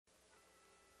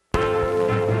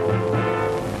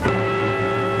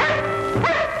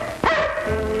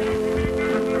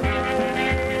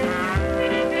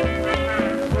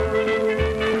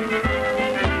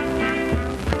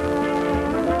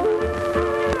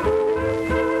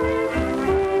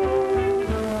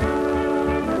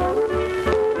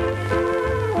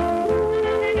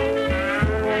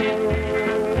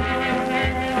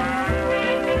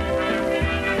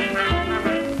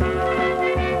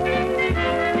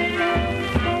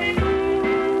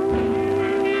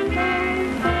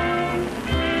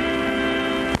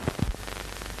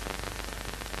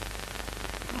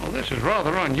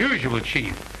rather unusual,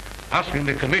 Chief. Asking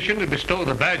the commission to bestow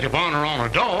the badge of honor on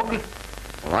a dog.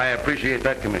 Well, I appreciate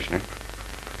that, Commissioner.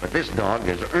 But this dog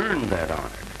has earned that honor.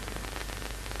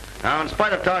 Now, in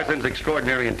spite of Tarzan's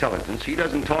extraordinary intelligence, he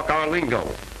doesn't talk our lingo.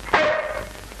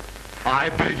 I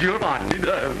beg your pardon. He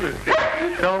does.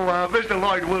 So, Mr.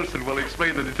 Lloyd Wilson will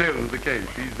explain the details of the case.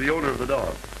 He's the owner of the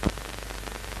dog.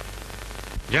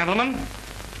 Gentlemen,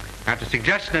 at the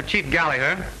suggestion of Chief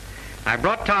Gallagher, I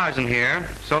brought Tarzan here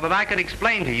so that I could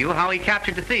explain to you how he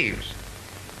captured the thieves.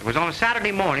 It was on a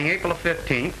Saturday morning, April the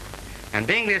 15th, and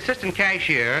being the assistant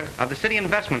cashier of the City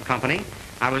Investment Company,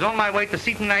 I was on my way to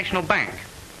Seton National Bank.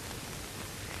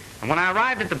 And when I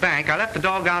arrived at the bank, I left the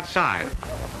dog outside.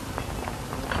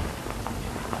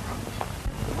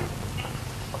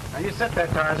 Now you sit there,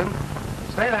 Tarzan.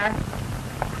 Stay there.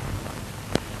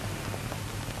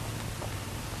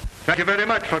 Thank you very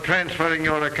much for transferring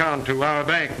your account to our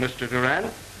bank, Mr. Duran.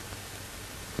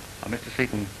 Mr.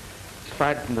 Seton,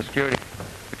 aside from the security,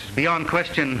 which is beyond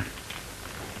question,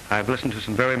 I've listened to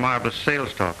some very marvelous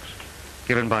sales talks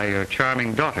given by your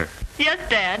charming daughter. Yes,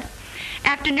 Dad.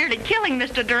 After nearly killing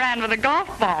Mr. Duran with a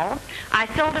golf ball, I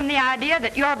sold him the idea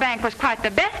that your bank was quite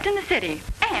the best in the city.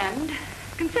 And,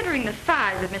 considering the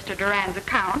size of Mr. Duran's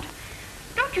account,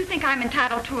 don't you think I'm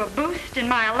entitled to a boost in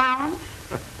my allowance?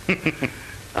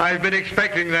 I've been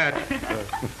expecting that.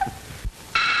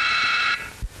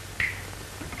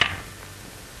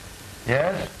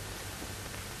 Yes?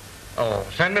 Oh,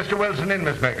 send Mr. Wilson in,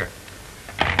 Miss Baker.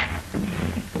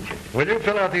 Will you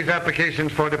fill out these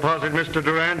applications for deposit, Mr.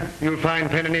 Duran? You'll find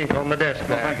pen and ink on the desk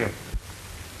there. Thank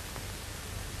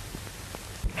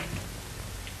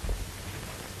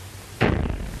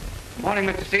you. Morning,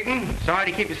 Mr. Seton.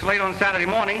 Sorry to keep you so late on Saturday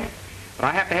morning, but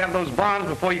I have to have those bonds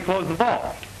before you close the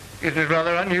vault. Isn't it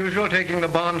rather unusual taking the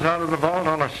bonds out of the vault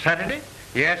on a Saturday?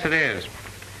 Yes, it is.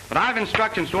 But I have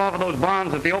instructions to offer those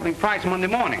bonds at the opening price Monday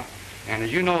morning. And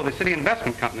as you know, the City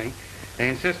Investment Company, they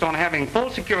insist on having full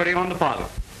security on deposit.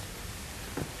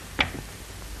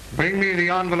 Bring me the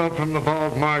envelope from the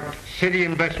vault marked City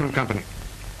Investment Company.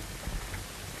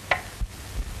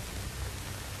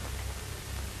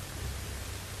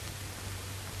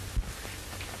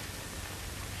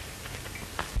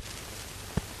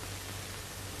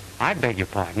 I beg your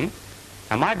pardon.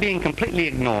 Am I being completely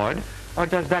ignored, or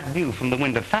does that view from the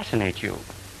window fascinate you?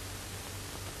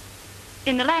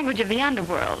 In the language of the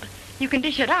underworld, you can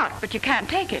dish it out, but you can't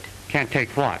take it. Can't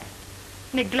take what?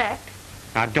 Neglect.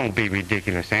 Now, don't be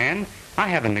ridiculous, Anne. I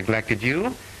haven't neglected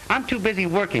you. I'm too busy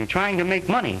working, trying to make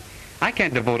money. I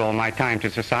can't devote all my time to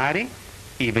society,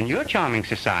 even your charming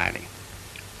society.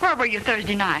 Where were you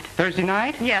Thursday night? Thursday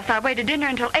night? Yes, I waited dinner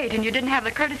until 8, and you didn't have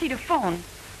the courtesy to phone.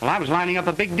 Well, I was lining up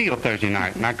a big deal Thursday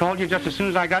night, and I called you just as soon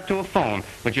as I got to a phone,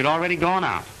 but you'd already gone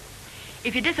out.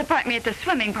 If you disappoint me at the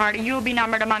swimming party, you'll be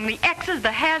numbered among the X's,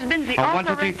 the has-beens, the Oh, 1,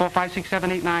 2, 3, 4, 5, 6,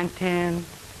 7, 8, 9, 10.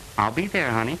 I'll be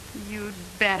there, honey. You'd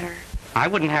better. I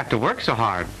wouldn't have to work so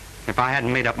hard if I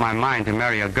hadn't made up my mind to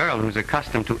marry a girl who's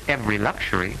accustomed to every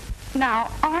luxury.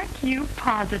 Now, aren't you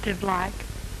positive-like?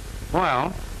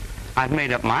 Well, I've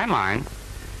made up my mind,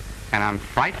 and I'm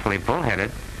frightfully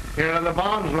bullheaded. Here are the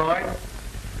bonds, Lloyd.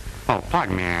 Oh,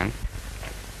 pardon me, Anne.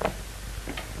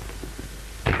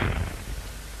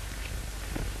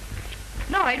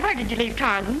 Lloyd, where did you leave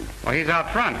Tarzan? Well, he's out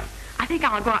front. I think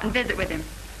I'll go out and visit with him.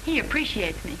 He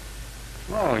appreciates me.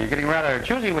 Oh, you're getting rather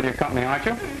choosy with your company, aren't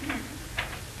you?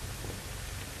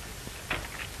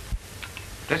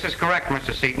 This is correct,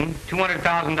 Mr. Seton.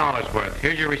 $200,000 worth.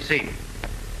 Here's your receipt.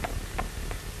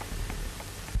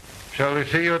 Shall we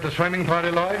see you at the swimming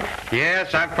party, Lloyd?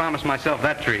 Yes, I've promised myself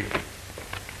that treat.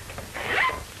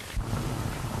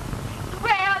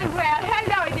 Well,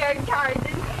 hello there,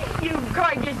 Tarzan. You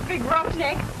gorgeous big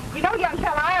roughneck. You know, young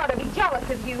fella, I ought to be jealous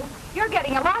of you. You're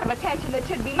getting a lot of attention that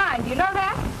should be mine. Do you know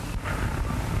that?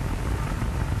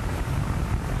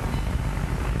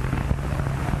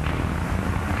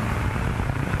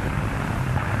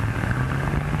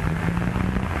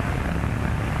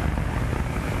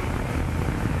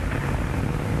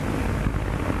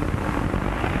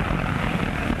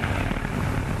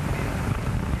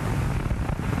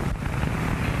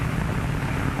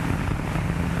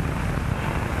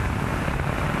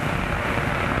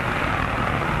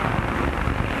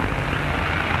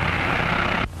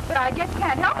 I just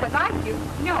can't help but like you.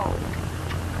 No.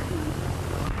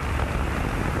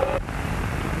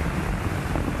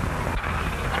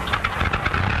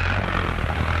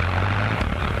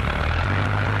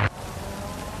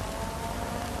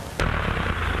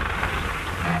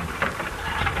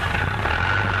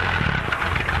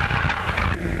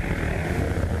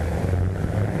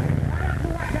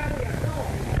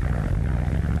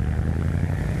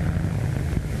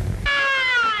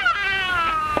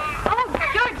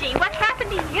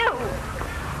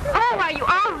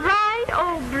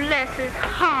 Bless his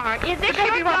heart. Is this The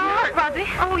baby your wasn't dog? hurt, was he?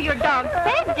 Oh, your dog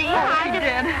saved you. Oh, he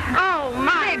did. Oh,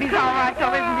 my. Baby's all right,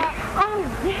 though, isn't he? Oh,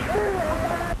 yes.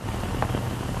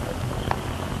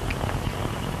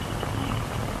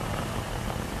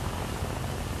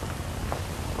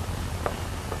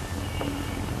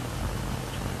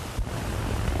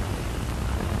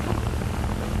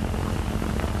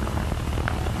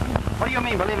 What do you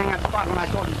mean by leaving that spot when I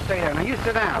told you to stay there? Now, you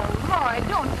sit down. Oh, Lloyd,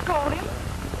 don't scold him.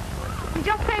 He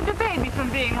just saved a baby from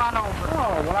being run over.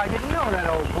 Oh, well, I didn't know that,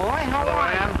 old boy. How Hello, are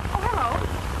you? Ann. Oh, hello.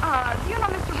 Do you know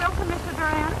Mr. Wilson, Mr.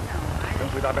 Duran?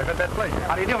 We thought I had that pleasure.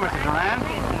 How do you do, Mr. Duran?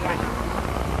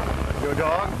 Your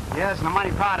dog? Yes, and I'm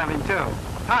mighty proud of him, too.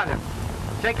 Tarzan,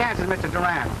 shake hands with Mr.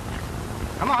 Duran.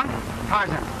 Come on,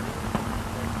 Tarzan.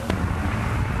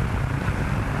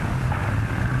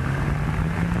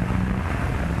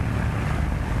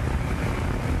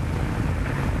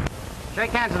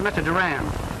 Shake hands with Mr. Duran.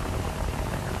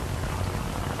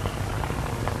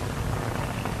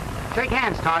 Shake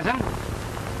hands, Tarzan.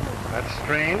 That's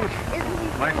strange.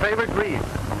 My favorite breed.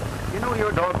 You know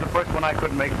your dog's the first one I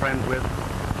couldn't make friends with.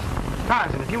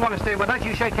 Tarzan, if you want to stay with us,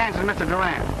 you shake hands with Mr.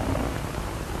 Duran.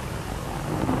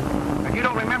 If you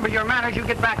don't remember your manners, you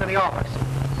get back to the office.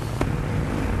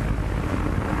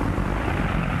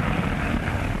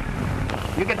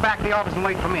 You get back to the office and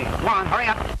wait for me. Come on, hurry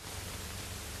up.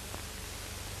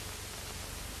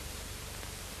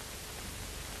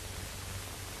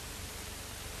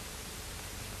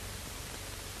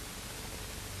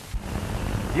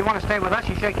 If you want to stay with us,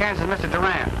 you shake hands with Mr.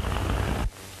 Duran.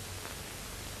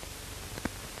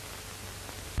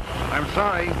 I'm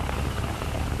sorry.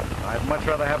 I'd much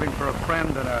rather have him for a friend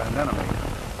than an enemy.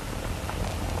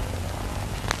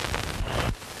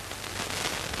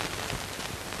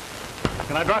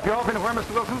 Can I drop you off anywhere,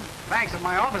 Mr. Wilson? Thanks, at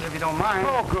my office if you don't mind.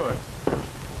 Oh, good.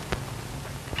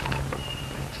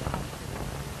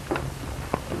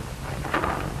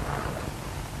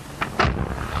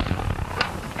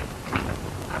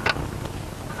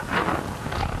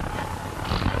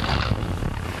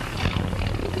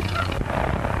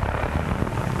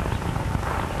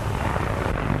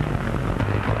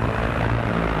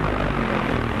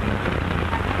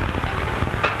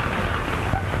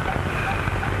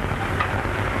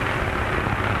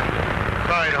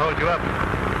 Sorry to hold you up.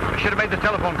 I should have made the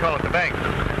telephone call at the bank.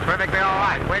 Perfectly all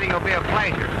right. Waiting will be a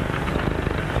pleasure.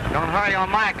 Don't hurry on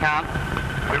my account.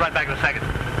 Be right back in a second.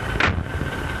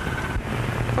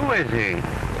 Who is he?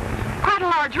 Quite a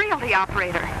large realty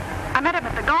operator. I met him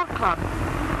at the golf club.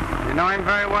 You know him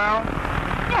very well?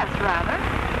 Yes, rather.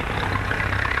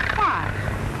 Why?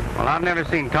 Well, I've never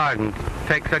seen Tarzan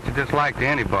take such a dislike to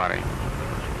anybody.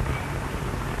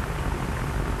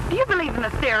 Do you believe in the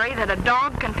theory that a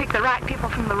dog can pick the right people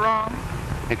from the wrong?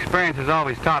 Experience has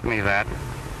always taught me that.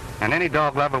 And any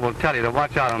dog lover will tell you to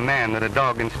watch out a man that a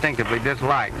dog instinctively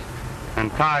dislikes. And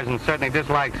Tarzan certainly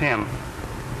dislikes him.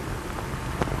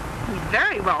 He's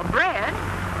very well bred.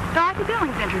 Dorothy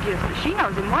Billings introduced us. She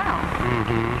knows him well.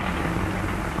 Mm-hmm.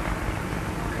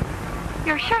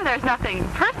 You're sure there's nothing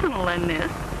personal in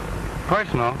this?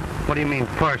 Personal? What do you mean,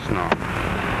 personal?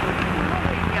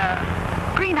 The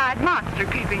green-eyed monster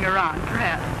creeping around,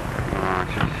 perhaps. Oh, I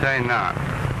should say not.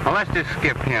 Well, let's just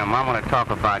skip him. I want to talk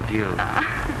about you.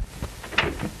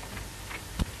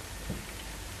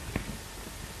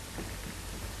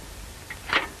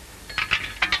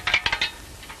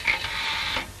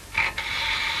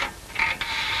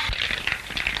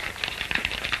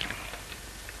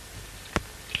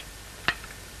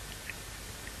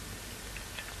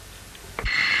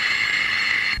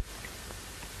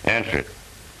 Answer it.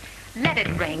 Let it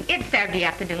ring. It's Saturday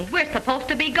afternoon. We're supposed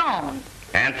to be gone.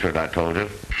 Answer it, I told you.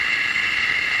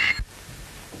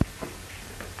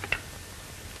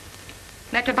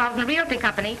 Metropolitan Realty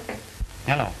Company.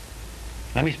 Hello.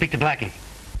 Let me speak to Blackie.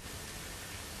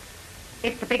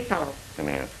 It's the big fellow. Come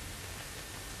here.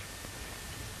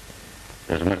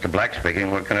 This is Mr. Black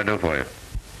speaking. What can I do for you?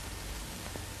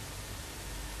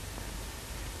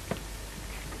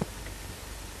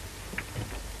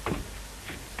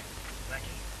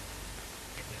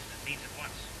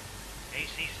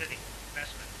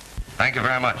 Thank you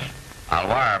very much. I'll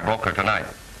wire our broker tonight.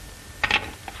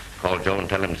 Call Joe and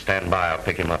tell him to stand by. I'll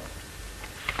pick him up.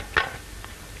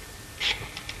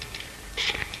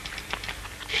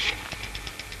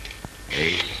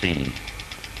 AC.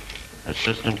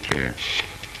 Assistant care.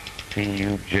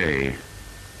 PUJ.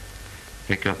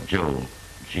 Pick up Joe.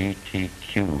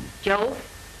 GTQ. Joe?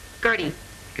 Gertie.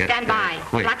 Get Stand there by.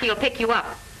 quick. Blackie will pick you up.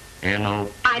 NO.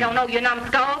 I don't know, you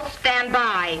numbskull. Stand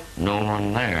by. No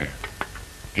one there.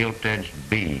 Gilt-edged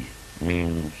B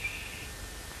means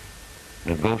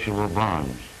negotiable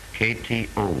bonds.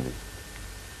 KTO.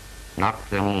 Knock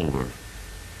them over.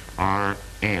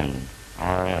 RN.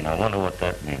 RN. I wonder what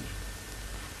that means.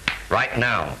 Right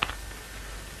now.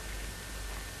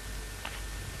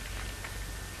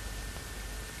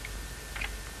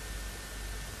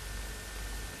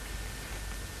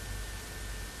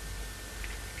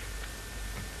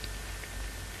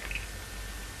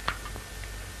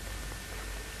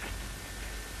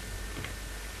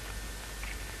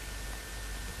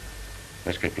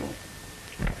 Let's get going.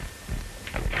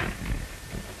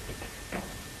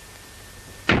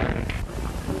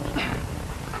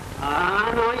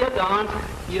 No, you don't.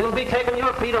 You'll be taking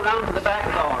your feet around to the back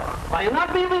door. Why, you'll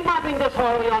not be mopping this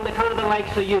hallway on the count of the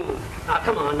likes of you. Now,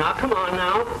 come on now. Come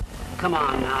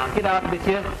on now. Get out with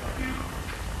you.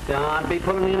 Don't be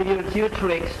pulling any of your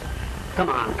tricks. Come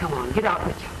on. Get out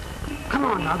with you. Come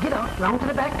on now, get out. Round to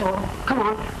the back door. Come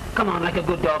on, like a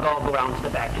good dog, I'll go round to the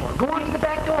back door. Go on to the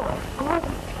back door. Go on.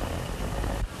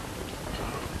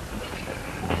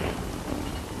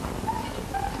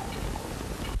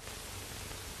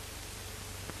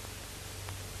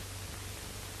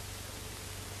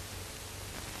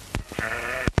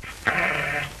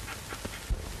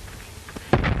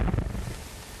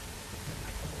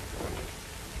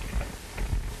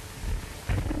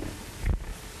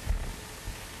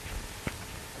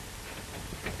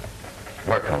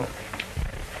 Work on it.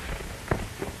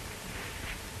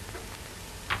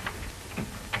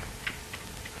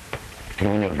 Put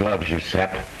on your gloves, you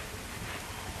sap.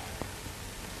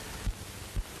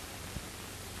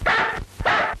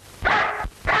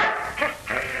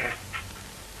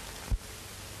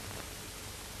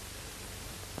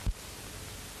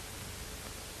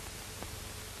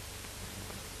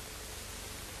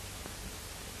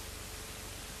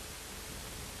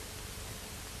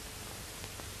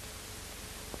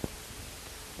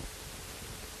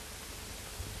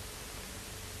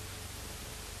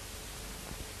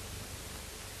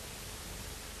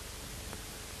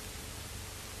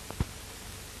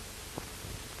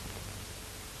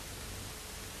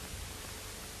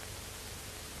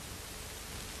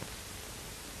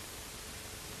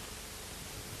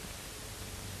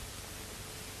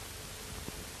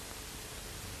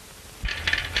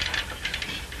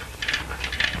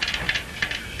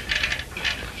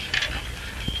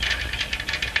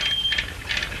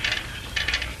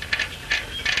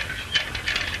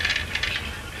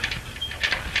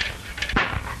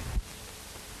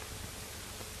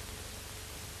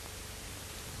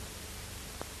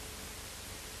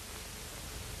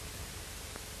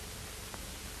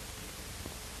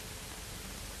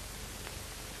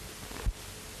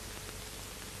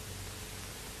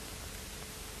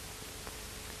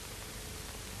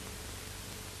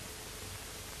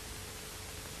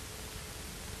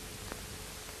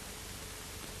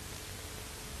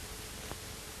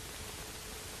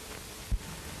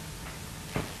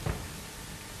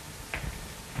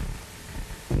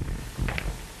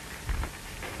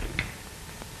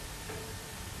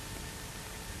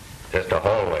 Just a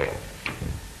hallway.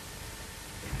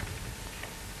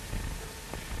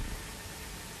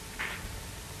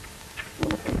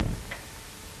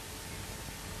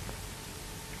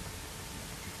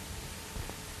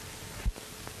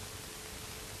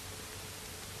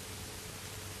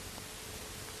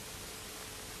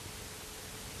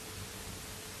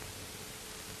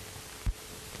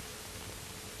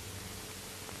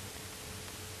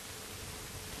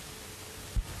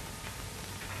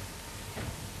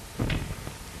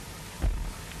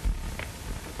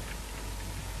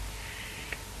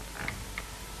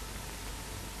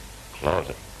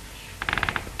 Closet.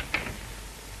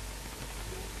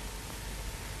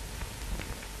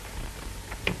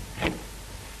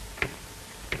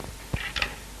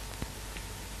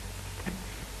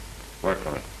 Work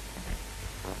on it.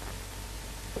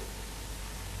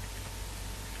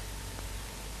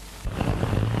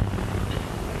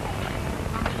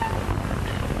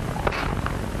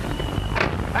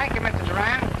 Thank you, Mr.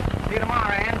 Duran. See you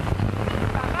tomorrow, Ann.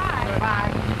 Bye-bye.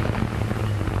 Bye-bye.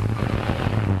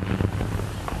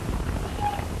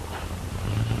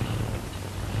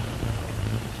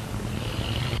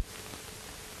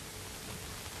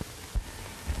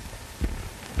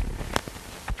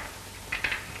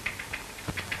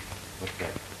 What's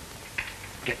that?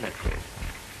 Get in that crate.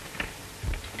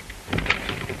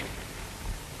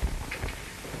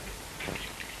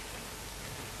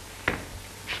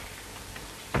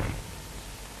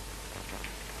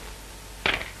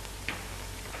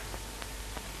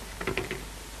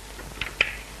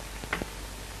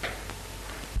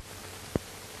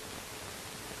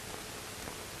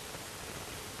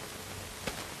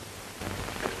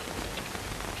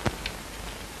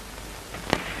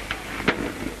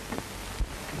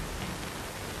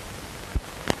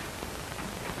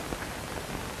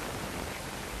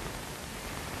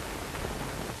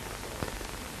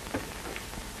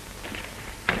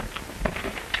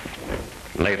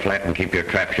 Lay flat and keep your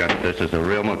trap shut. This is a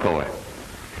real McCoy.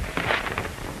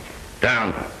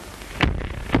 Down.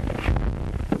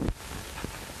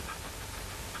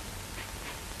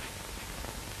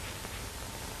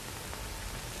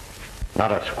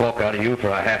 Not a squawk out of you for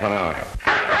a half an hour.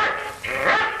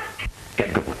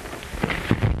 Get going.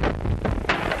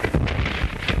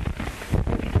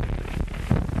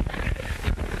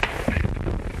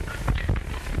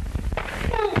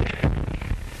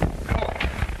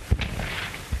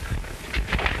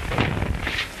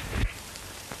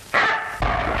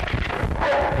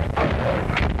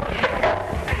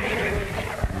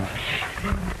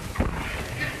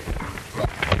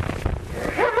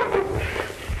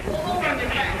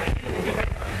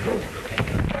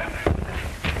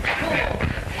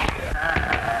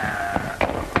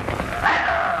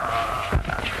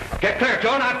 Get clear,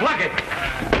 Joe, now plug it.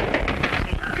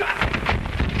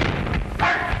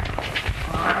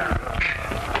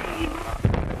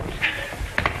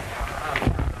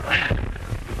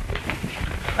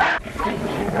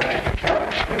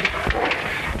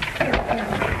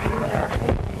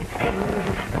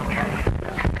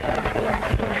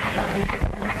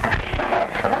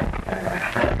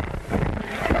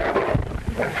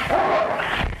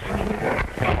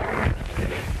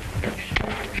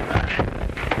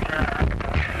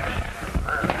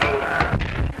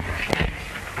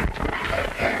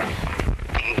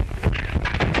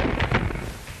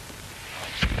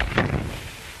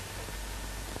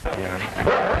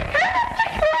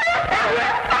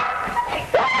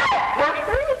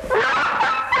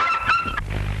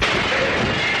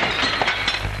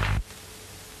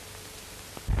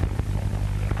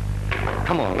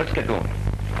 Come on, let's get going.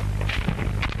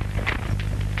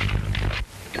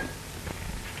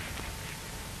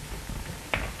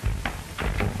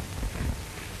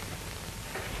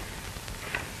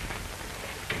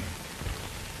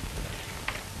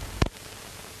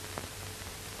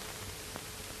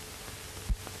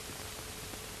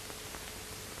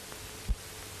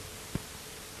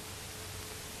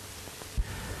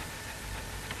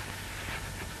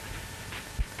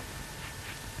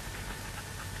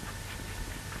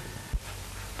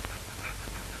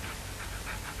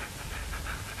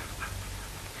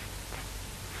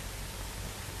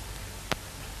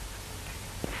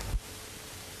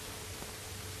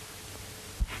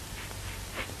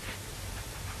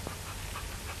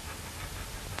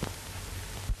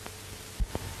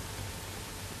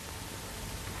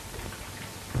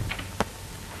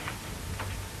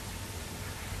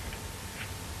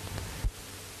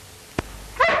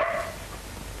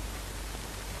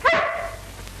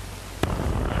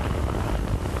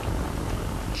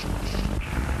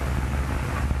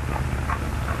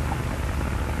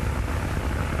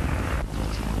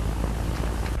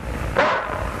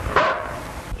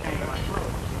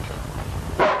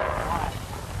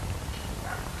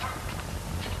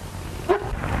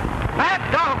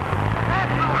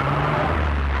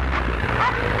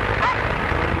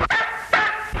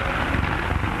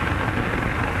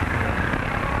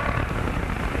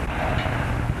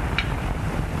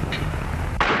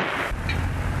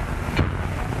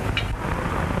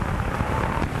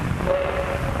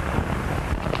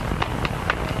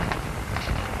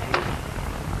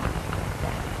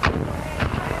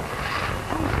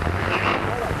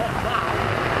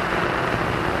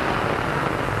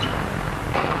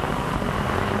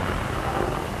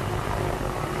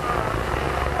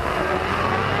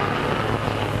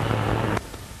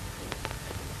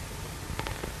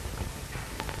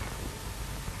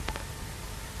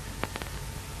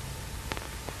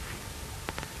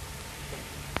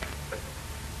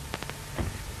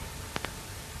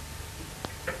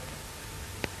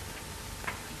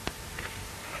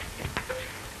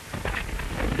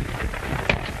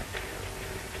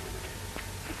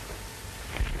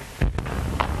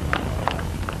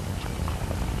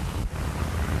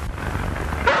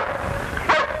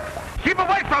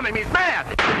 from him. He's mad.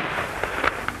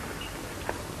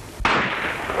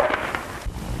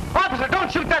 Officer,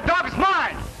 don't shoot that dog. It's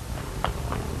mine.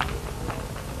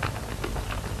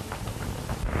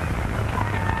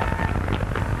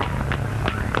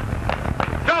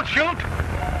 Don't shoot.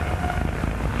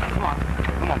 Come on.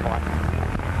 Come on, boy.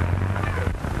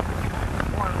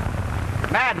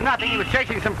 Mad nothing. He was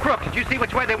chasing some crooks. Did you see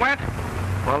which way they went?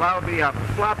 Well, that would be a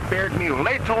flop-beard mule.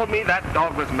 They told me that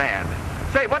dog was mad.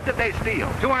 Say, what did they steal?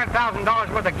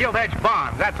 $200,000 worth of gilt-edged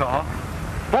bonds, that's all.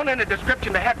 Phone in a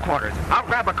description to headquarters. I'll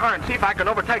grab a car and see if I can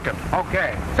overtake him.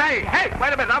 Okay. Say, hey,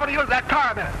 wait a minute. I'm going to use that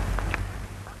car a minute.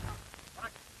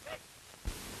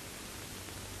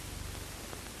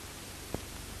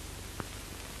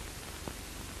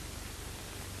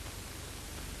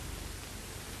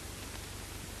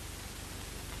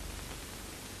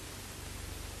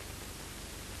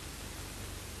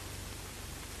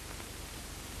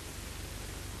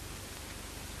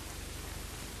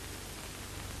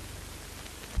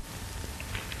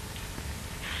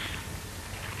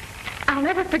 I'll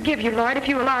never forgive you, Lloyd, if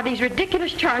you allow these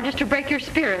ridiculous charges to break your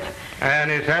spirit. Anne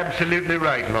is absolutely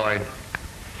right, Lloyd.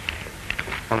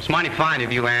 Well, it's mighty fine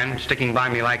of you, Ann, sticking by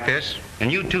me like this.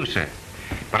 And you too, sir.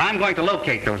 But I'm going to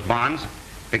locate those bonds,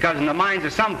 because in the minds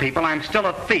of some people, I'm still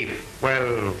a thief.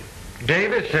 Well,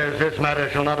 Davis says this matter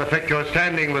shall not affect your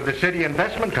standing with the city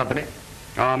investment company.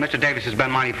 Oh, Mr. Davis has been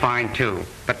mighty fine, too.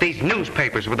 But these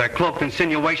newspapers with their cloaked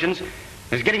insinuations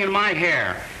is getting in my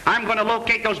hair. I'm going to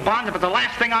locate those bonds if it's the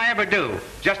last thing I ever do,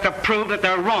 just to prove that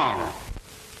they're wrong.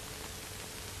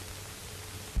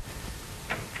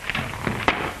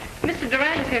 Mr.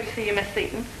 Duran is here to see you, Miss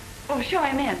Seaton. Oh, show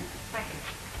him in. Thank you.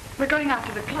 We're going out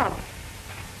to the club.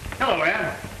 Hello,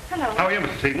 Ann. Hello. How are you,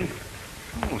 Mr. Seaton?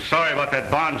 Oh, sorry about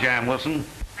that bond jam, Wilson.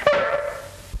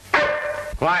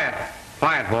 Quiet.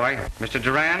 Quiet, boy. Mr.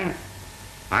 Duran,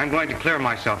 I'm going to clear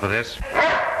myself of this.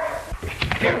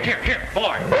 Here,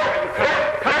 boy.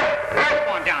 Come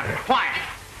on down here. Quiet.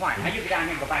 Now you get down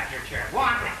here and go back to your chair. Go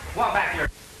on back to your...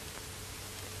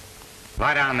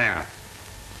 Lie down there.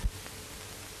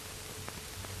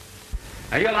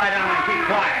 Now you lie down and keep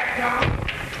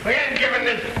quiet. We ain't giving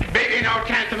this baby no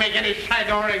chance to make any side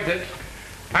door exits.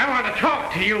 I want to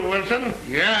talk to you, Wilson.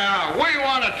 Yeah, we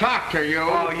want to talk to you.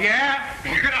 Oh, yeah?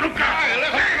 Look out.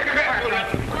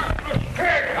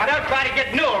 Now don't try to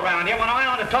get new around here. When I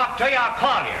want to talk to you, I'll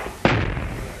call you.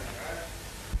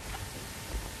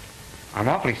 I'm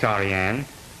awfully sorry, Ann.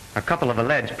 A couple of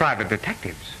alleged private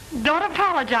detectives. Don't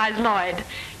apologize, Lloyd.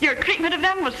 Your treatment of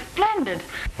them was splendid.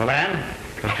 Well, Ann,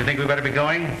 don't you think we better be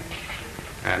going?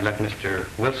 And let Mr.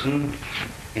 Wilson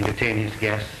entertain his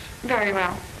guests. Very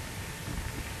well.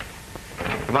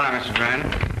 Goodbye, Mr. Duran.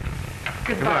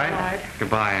 Goodbye, Lloyd.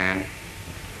 Goodbye, Ann.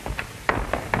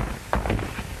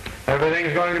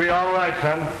 Everything's going to be all right,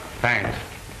 son. Thanks.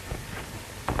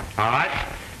 All right.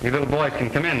 You little boys can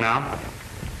come in now.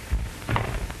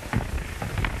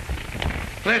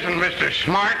 Listen, Mr.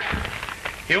 Smart.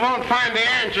 You won't find the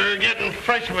answer getting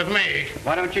fresh with me.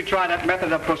 Why don't you try that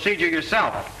method of procedure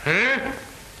yourself? Huh?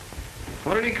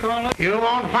 What did he call it? You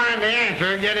won't find the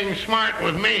answer getting smart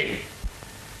with me.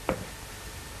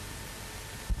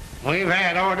 We've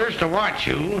had orders to watch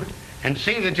you and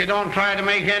see that you don't try to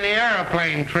make any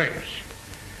airplane trips.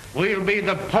 We'll be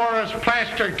the poorest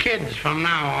plaster kids from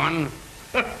now on.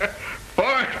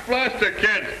 Porous plaster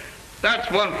kids.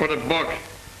 That's one for the book.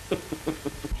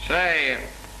 Say,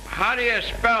 how do you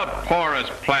spell porous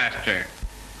plaster?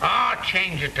 I'll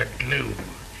change it to glue.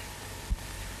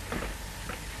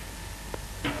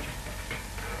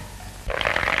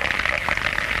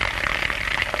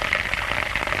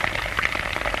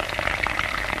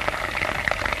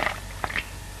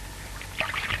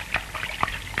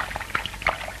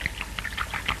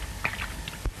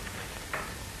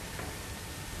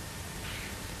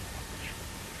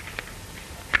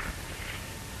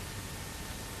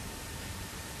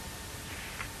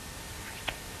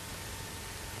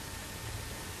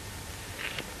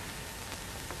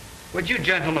 Would you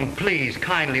gentlemen please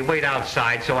kindly wait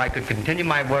outside so I could continue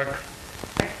my work?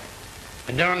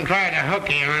 And don't try to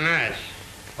hooky on us.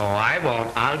 Oh, I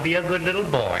won't. I'll be a good little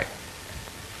boy.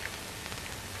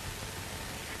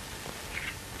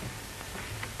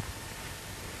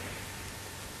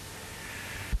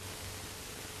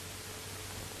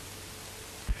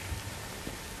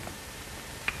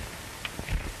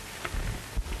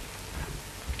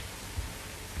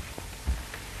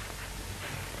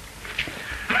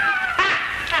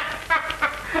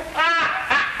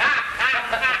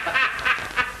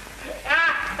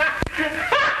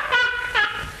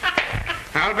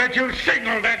 I'll bet you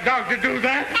signaled that dog to do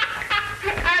that.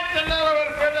 That's another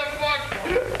one for the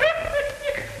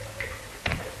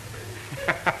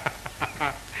book.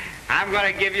 I'm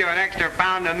going to give you an extra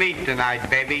pound of meat tonight,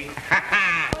 baby.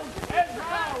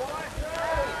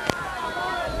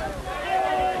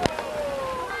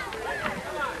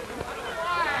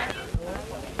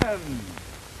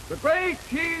 The Great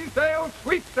Teasdale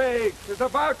Sweepstakes is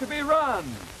about to be run.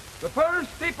 The first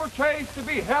steeplechase to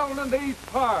be held in these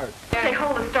parts. Say,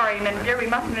 hold the story a minute, dear. We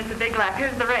mustn't miss a big laugh.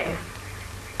 Here's the race.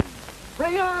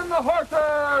 Bring on the horses!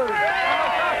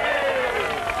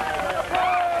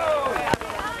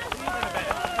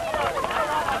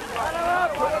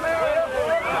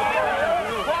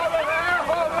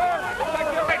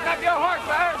 Straighten up your horse,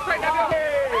 man! Straighten up your horse!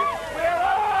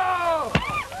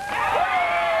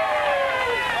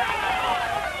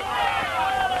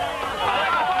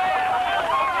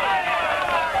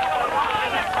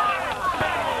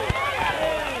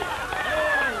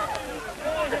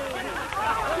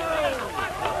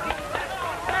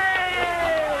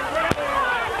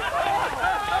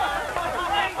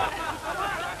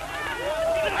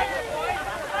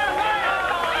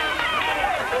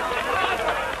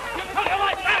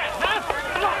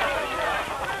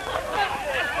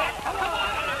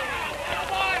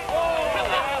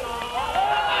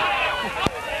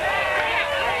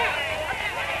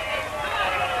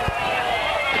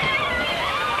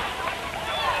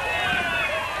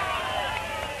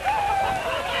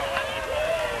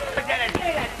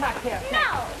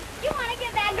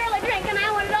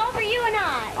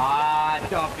 Ah,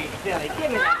 don't be silly.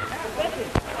 Give me that.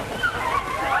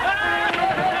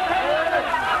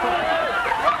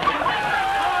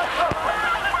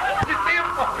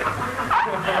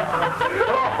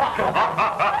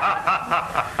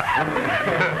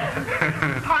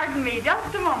 Pardon me,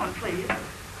 just a moment, please.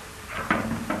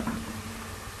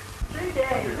 3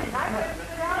 days.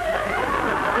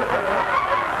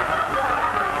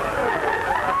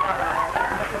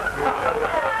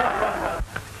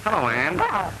 Hello, Ann.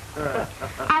 Well,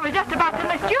 I was just about to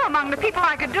list you among the people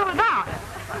I could do without.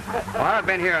 Well, I've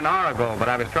been here an hour ago, but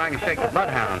I was trying to shake the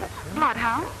bloodhound.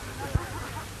 Bloodhound?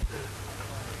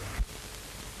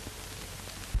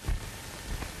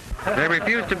 They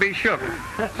refused to be shook.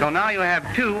 So now you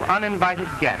have 2 uninvited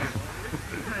guests.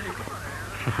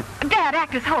 Dad,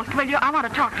 act as host, will you? I want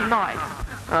to talk to Lloyd.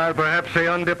 I'll perhaps say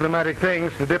undiplomatic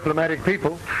things to diplomatic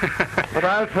people, but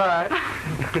I'll try.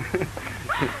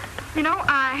 You know,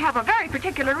 I have a very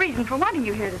particular reason for wanting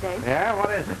you here today. Yeah, what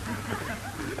is it?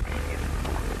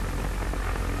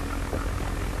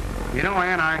 You know,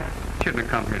 Ann, I shouldn't have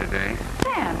come here today.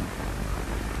 Dan.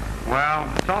 Well,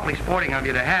 it's awfully sporting of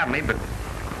you to have me, but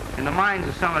in the minds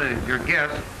of some of your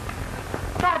guests...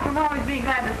 Aside from always being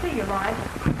glad to see you, Lloyd,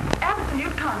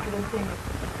 absolute confidence in you.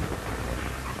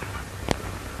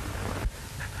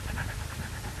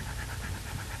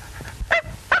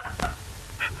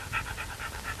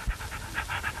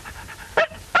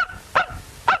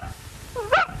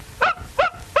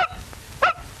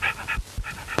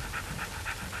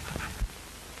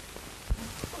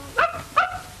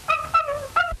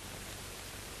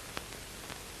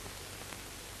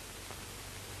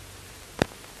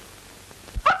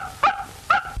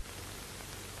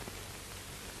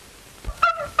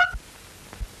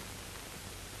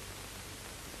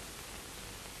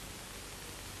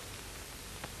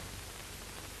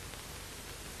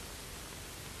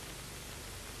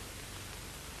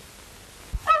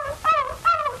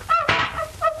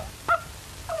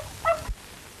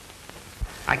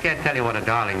 I can't tell you what a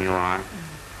darling you are.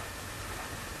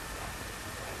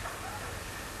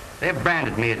 They've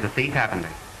branded me as a thief, haven't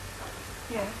they?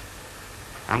 Yes.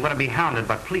 I'm going to be hounded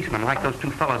by policemen like those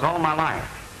 2 fellows all my life.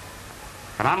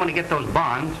 And I'm going to get those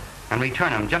bonds and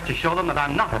return them just to show them that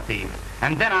I'm not a thief.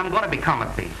 And then I'm going to become a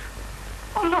thief.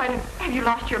 Oh, Lloyd, have you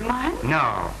lost your mind?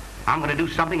 No. I'm going to do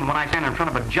something, and when I stand in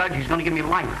front of a judge, he's going to give me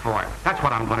life for it. That's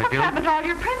what I'm going to do. What happened to all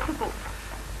your principles?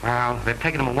 Well, they've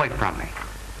taken them away from me.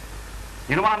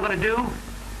 You know what I'm going to do?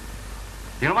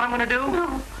 You know what I'm going to do?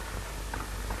 No.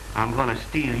 I'm going to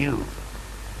steal you.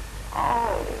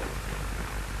 Oh.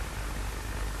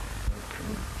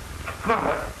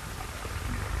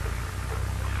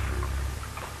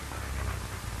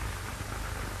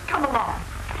 Come along.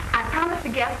 I promised the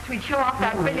guests we'd show off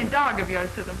that brilliant dog of yours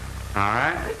to them. All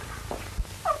right.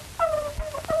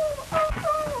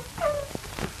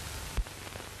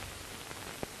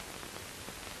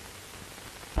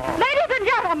 Ladies and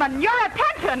gentlemen, your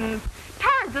attention.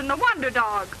 Tarzan the Wonder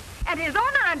Dog and his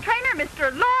owner and trainer,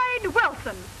 Mr. Lloyd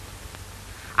Wilson.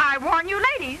 I warn you,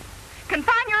 ladies,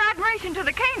 confine your admiration to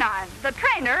the canine. The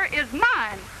trainer is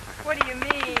mine. What do you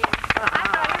mean? I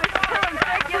thought he was still in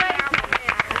circulation.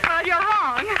 Well, you're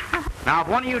wrong. Now, if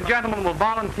one of you gentlemen will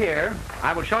volunteer,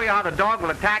 I will show you how the dog will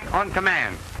attack on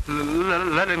command.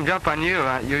 Let him jump on you.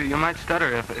 You might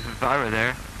stutter if I were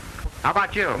there. How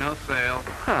about you? No sale.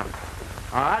 Huh.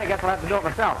 All right, I guess we'll have to do it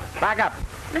myself. Back up.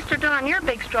 Mr. Don, you're a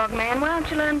big, strong man. Why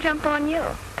don't you let him jump on you?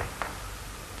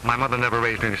 My mother never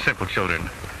raised any simple children.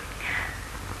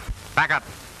 Back up.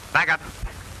 Back up.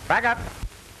 Back up.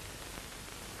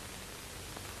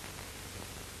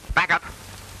 Back up.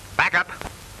 Back up.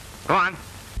 Go on.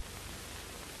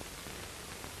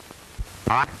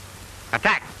 All right.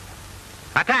 Attack.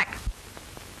 Attack.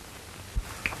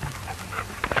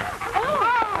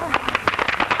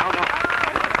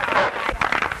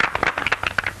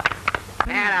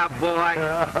 Atta boy.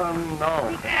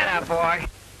 No. Atta boy.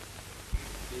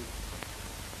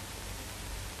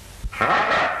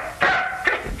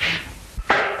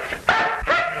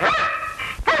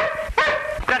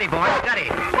 Steady, boy, steady.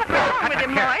 What's wrong with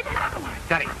him, Lloyd?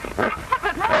 Steady.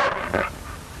 What's wrong?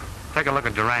 Take a look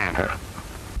at Duran.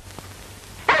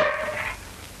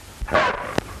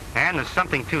 And there's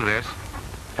something to this.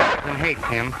 Tarzan hates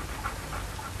him.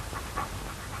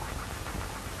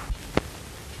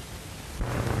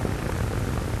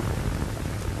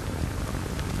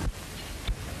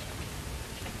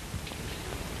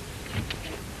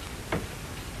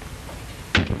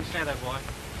 Stand there, boy.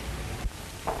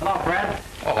 Hello, Fred.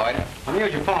 Oh, Lloyd. Let me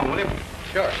use your phone, will you?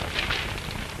 Sure.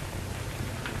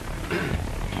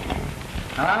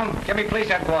 Give me police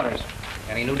headquarters.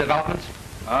 Any new developments?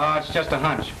 Oh, it's just a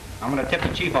hunch. I'm going to tip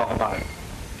the chief off about it.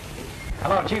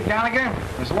 Hello, Chief Gallagher.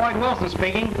 This is Lloyd Wilson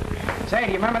speaking. Say,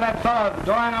 do you remember that fellow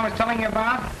Doran I was telling you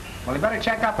about? Well, you better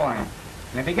check up on him.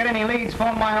 And if you get any leads,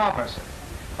 phone my office.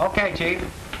 Okay, Chief.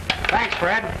 Thanks,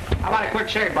 Fred. How about a quick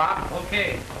shave, Bob?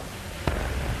 Okay.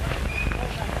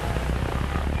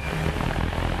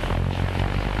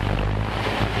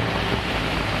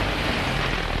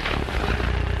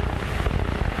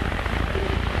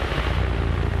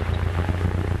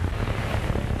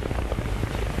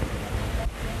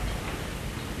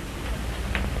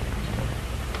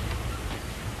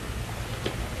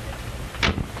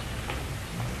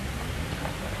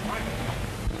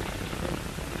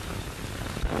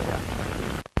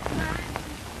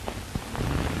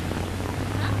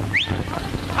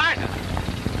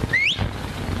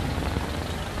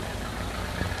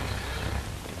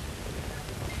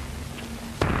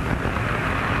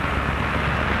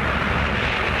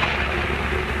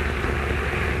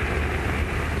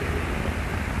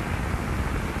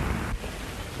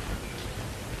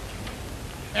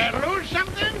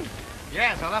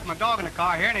 Yes, I left my dog in the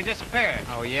car here and he disappeared.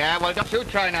 Oh, yeah? Well, don't you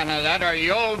try none of that or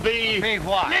you'll be... Be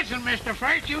what? Listen, Mr.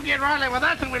 First, you get Riley with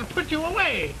us and we'll put you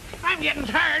away. I'm getting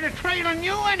tired of trailing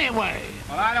you anyway.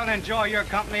 Well, I don't enjoy your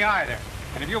company either.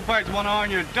 And if you birds want to earn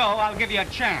your dough, I'll give you a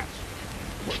chance.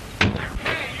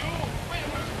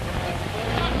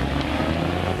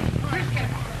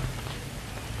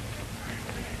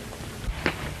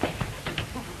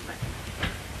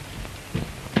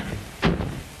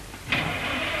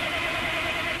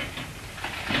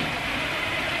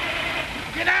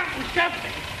 Get out and stuff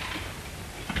it.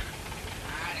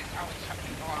 There's always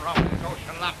something going wrong with this old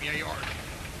jalopy of yours.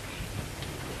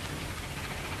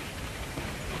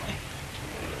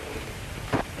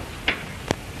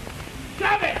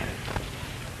 Stop it!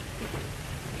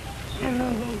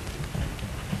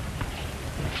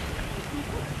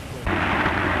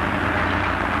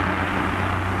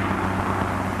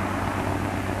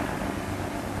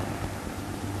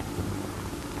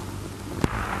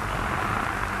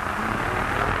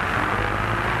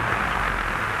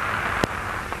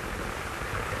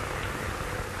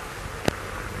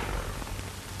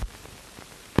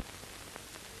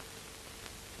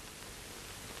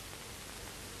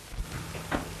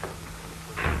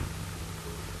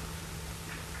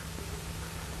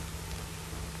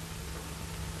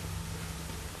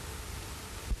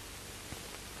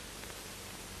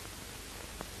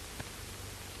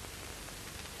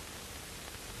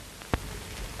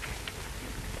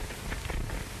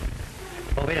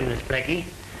 Oh, wait a minute, Blackie.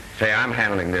 Say, I'm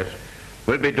handling this.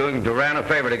 We'll be doing Duran a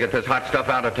favor to get this hot stuff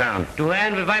out of town.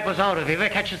 Duran will wipe us out if he ever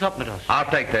catches up with us. I'll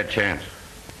take that chance.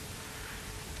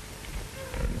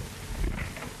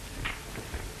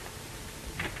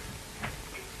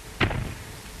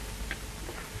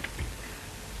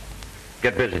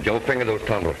 Get busy, Joe. Finger those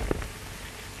tumblers.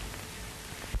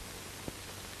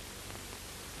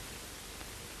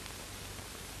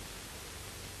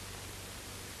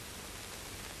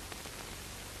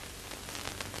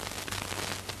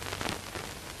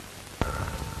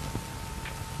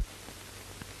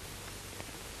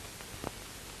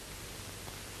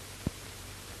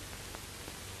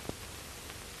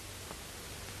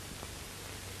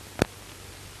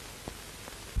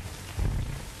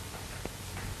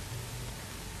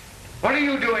 What are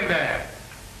you doing there?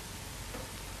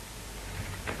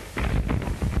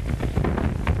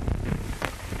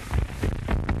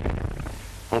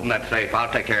 Open that safe.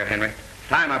 I'll take care of Henry.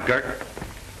 Tie him up, Gert.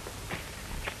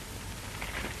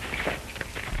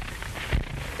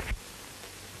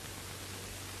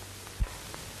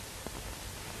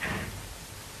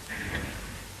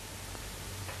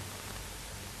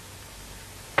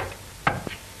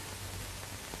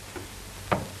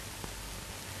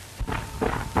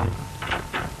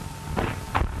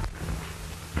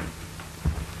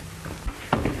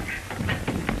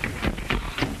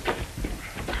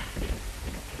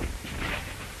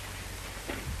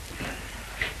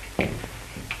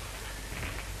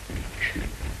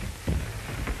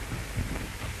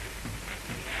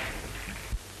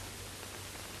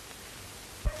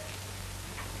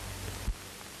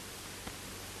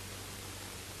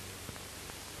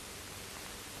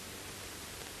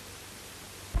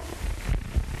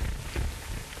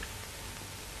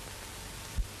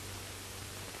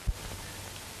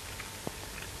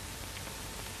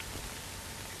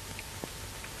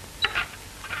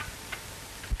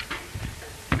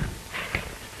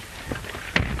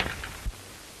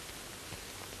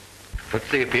 Let's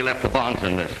see if he left the bonds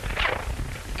in this.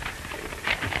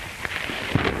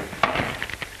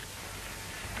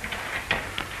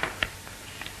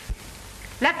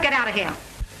 Let's get out of here.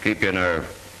 Keep your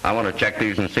nerve. I want to check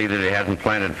these and see that he hasn't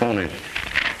planted phonies.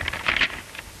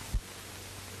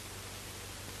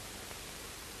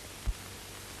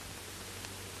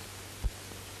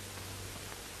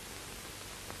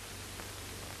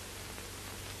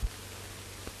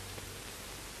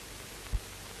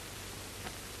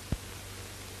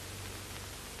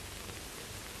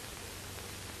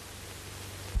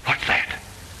 What's that?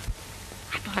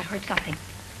 I thought I heard something.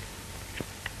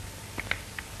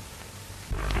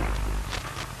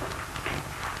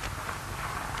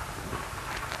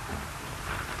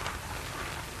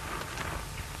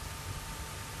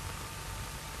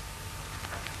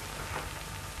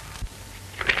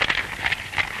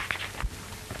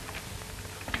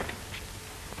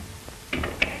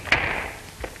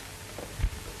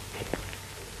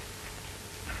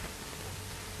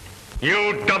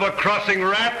 You double-crossing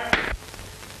rat!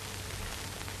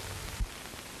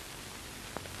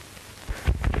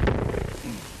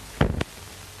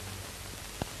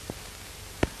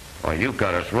 Well, you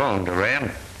got us wrong,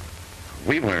 Duran.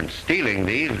 We weren't stealing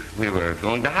these. We were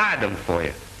going to hide them for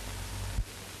you.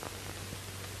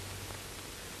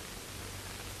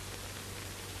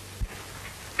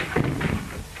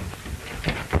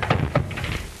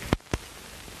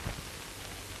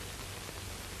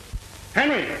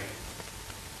 Henry!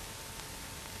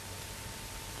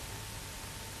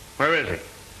 Where is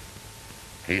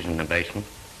he? He's in the basement.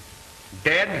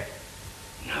 Dead?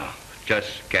 No,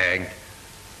 just gagged.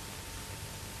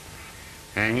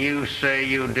 And you say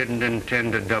you didn't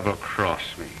intend to double-cross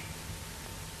me.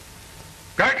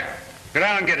 Gert, get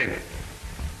down and get him.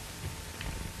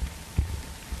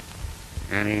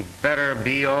 And he better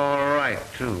be all right,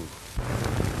 too.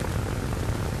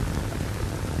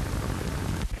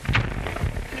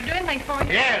 Can I do anything for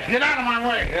you? Yes, get out of my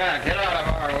way. Yeah, get out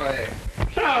of our way.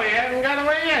 So, you haven't got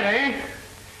away yet, eh?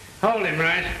 Hold him,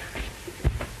 Rice.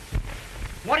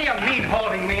 What do you mean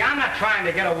holding me? I'm not trying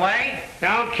to get away.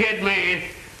 Don't kid me.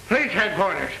 Police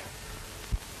headquarters.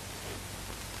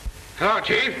 Hello,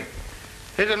 Chief.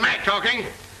 This is Mac talking.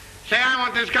 Say I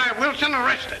want this guy Wilson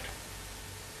arrested.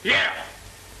 Yeah.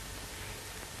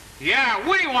 Yeah,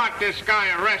 we want this guy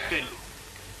arrested.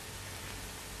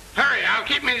 Hurry, I'll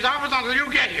keep him in his office until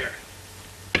you get here.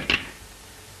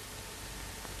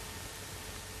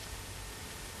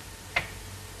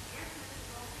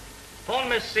 Phone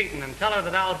Miss Seaton and tell her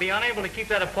that I'll be unable to keep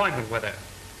that appointment with her.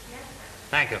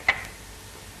 Thank you.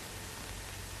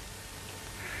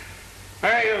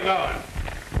 Where are you going?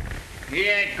 He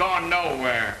ain't going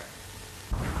nowhere.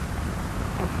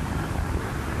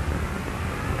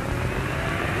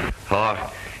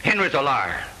 Oh, Henry's a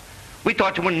liar. We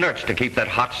thought you were nuts to keep that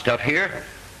hot stuff here.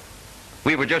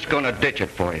 We were just going to ditch it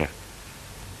for you.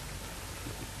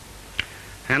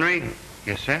 Henry?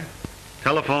 Yes, sir?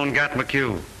 Telephone Gat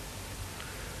McHugh.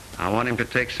 I want him to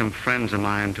take some friends of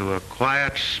mine to a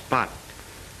quiet spot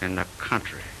in the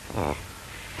country. Oh.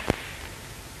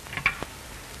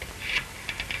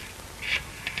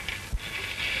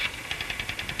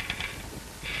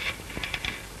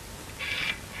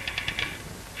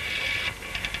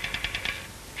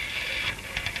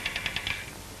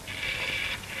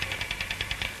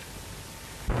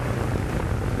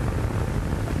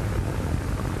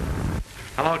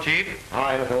 Hello, Chief.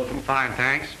 Hi, Mr. Wilson. Fine,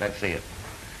 thanks. Let's see it.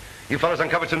 You fellas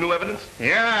uncovered some new evidence?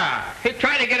 Yeah, he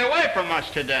tried to get away from us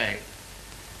today.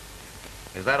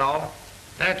 Is that all?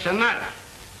 That's enough.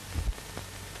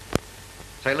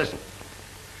 Say, listen.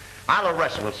 I'll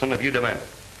arrest Wilson if you demand it.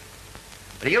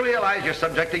 Do you realize you're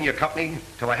subjecting your company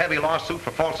to a heavy lawsuit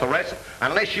for false arrest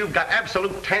unless you've got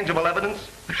absolute tangible evidence?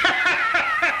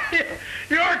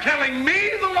 You're telling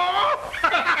me the law?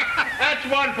 That's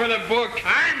one for the book.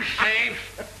 I'm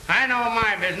safe. I know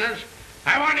my business.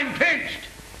 I want him pinched.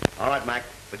 All right, Mac,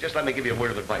 but just let me give you a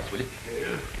word of advice, will you?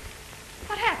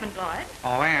 What happened, Lloyd?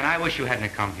 Oh, Ann, I wish you hadn't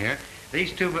come here.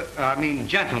 These two,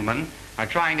 gentlemen are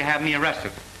trying to have me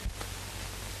arrested.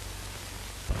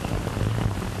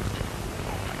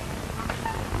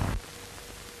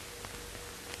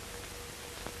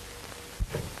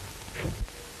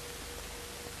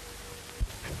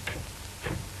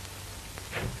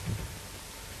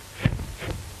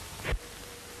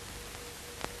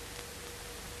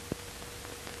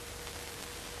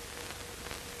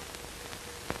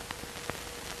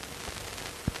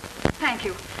 Thank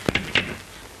you.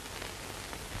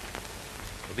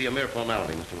 It'll be a mere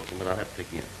formality, Mr. Wilson, but I'll have to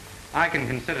take you in. I can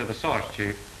consider the source,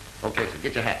 Chief. Okay, so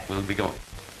get your hat. We'll be going.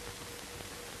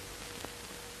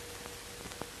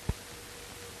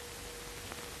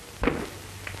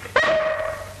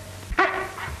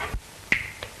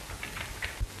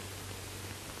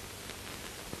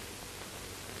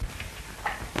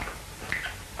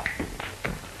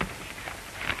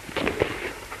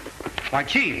 Why,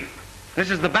 Chief,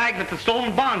 this is the bag that the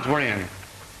stolen bonds were in.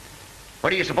 Where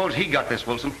do you suppose he got this,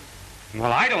 Wilson?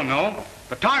 Well, I don't know,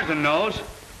 but Tarzan knows.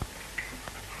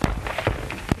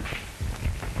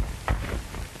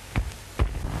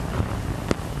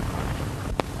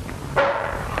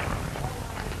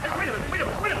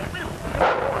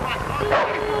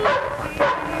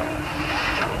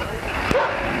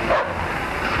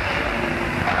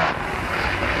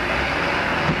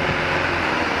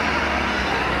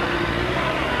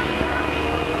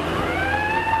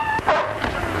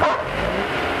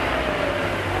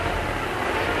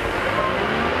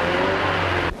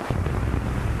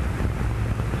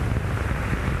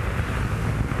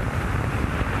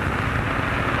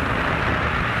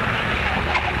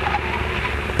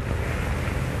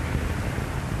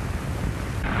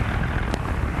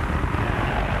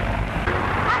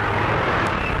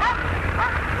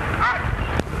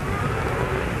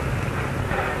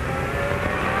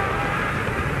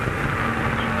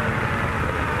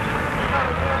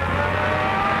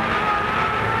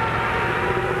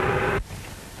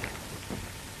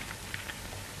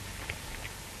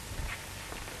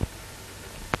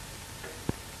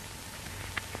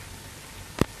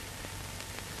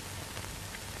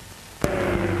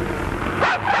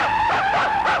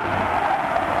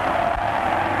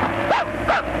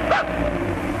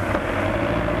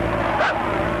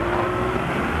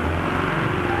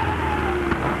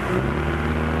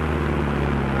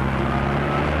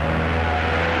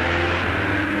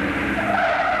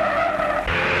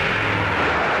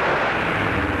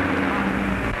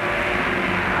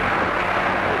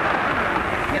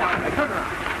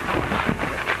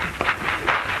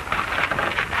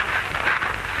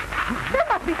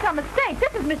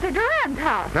 Mr. Duran's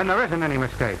house. Then there isn't any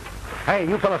mistake. Hey,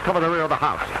 you fellas cover the rear of the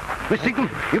house. Miss Seaton,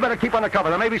 you better keep under cover.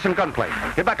 There may be some gunplay.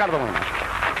 Get back out of the window.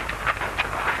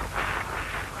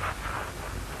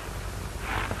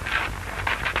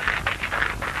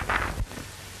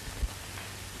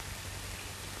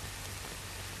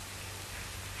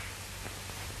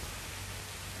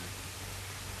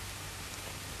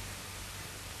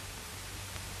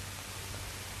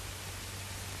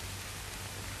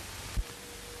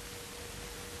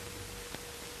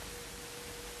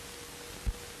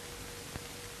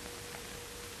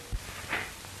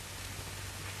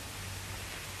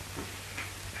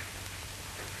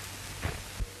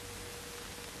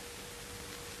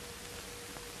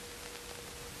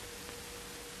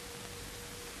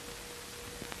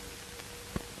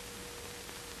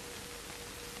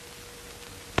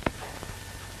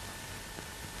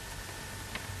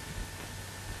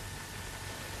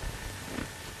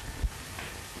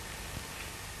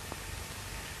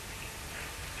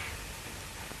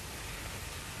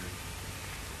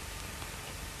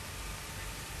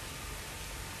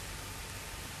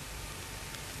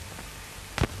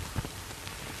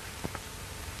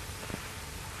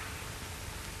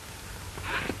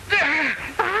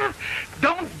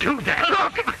 Don't do that.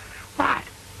 Look! What?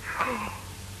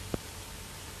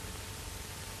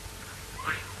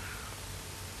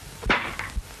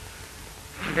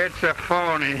 It's a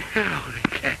phony. Holy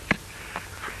cats.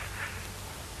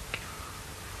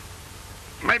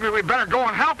 Maybe we better go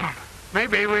and help him.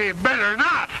 Maybe we better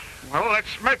not. Well,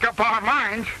 let's make up our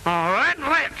minds. All right,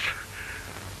 let's.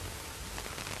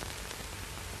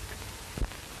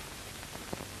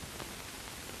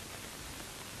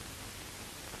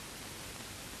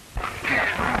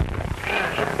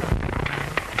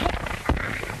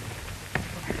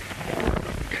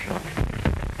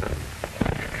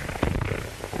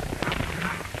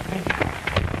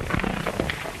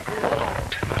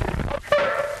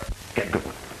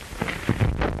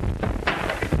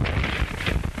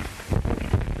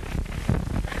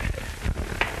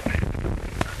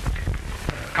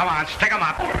 Come on, stick 'em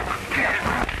up.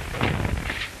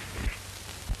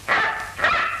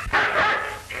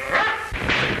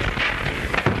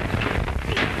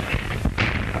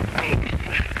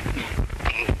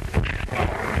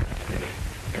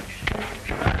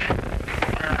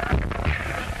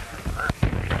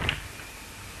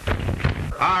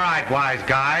 All right, wise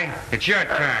guy. It's your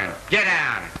turn. Get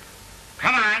down.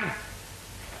 Come on.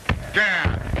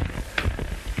 Down.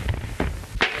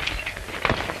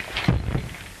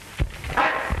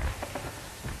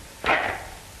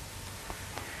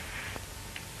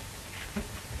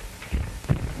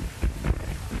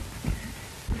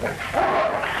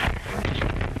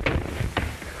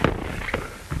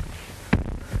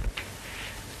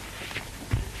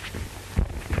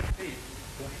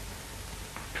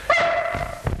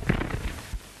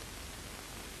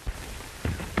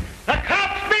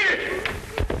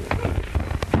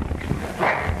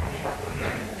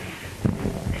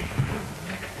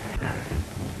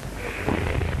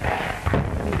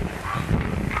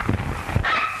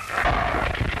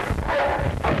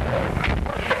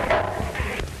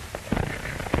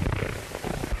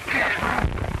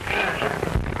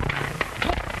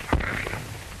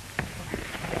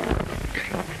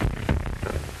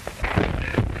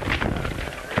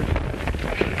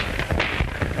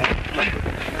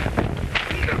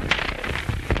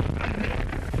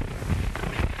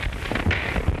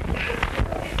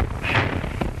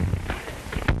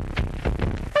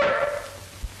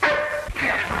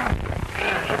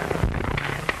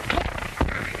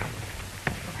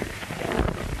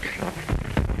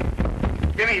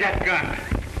 gun.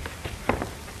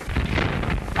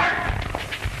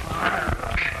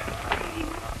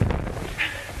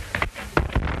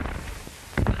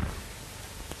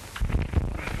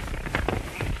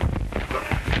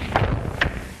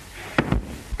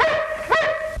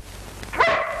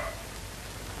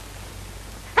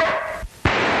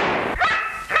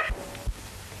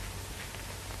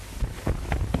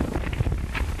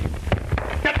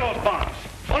 Get those bombs.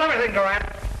 Hold everything, Duran.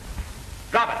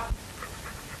 Drop it.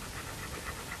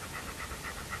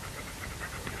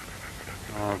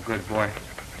 Oh, good boy.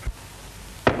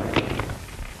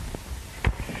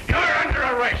 You're under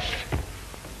arrest.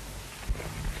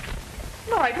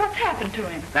 Lloyd, what's happened to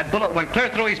him? That bullet went clear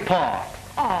through his paw.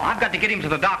 Oh, I've got to get him to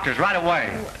the doctors right away.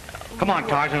 Come on,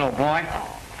 Tarzan, old boy.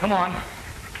 Come on.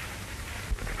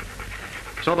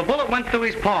 So the bullet went through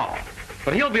his paw,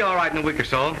 but he'll be all right in a week or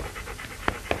so.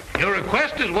 Your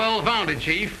request is well-founded,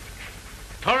 Chief.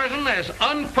 Tarzan has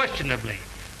unquestionably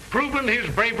proven his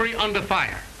bravery under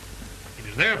fire. It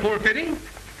is therefore fitting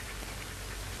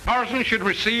Tarzan should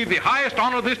receive the highest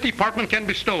honor this department can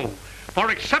bestow for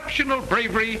exceptional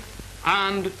bravery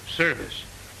and service.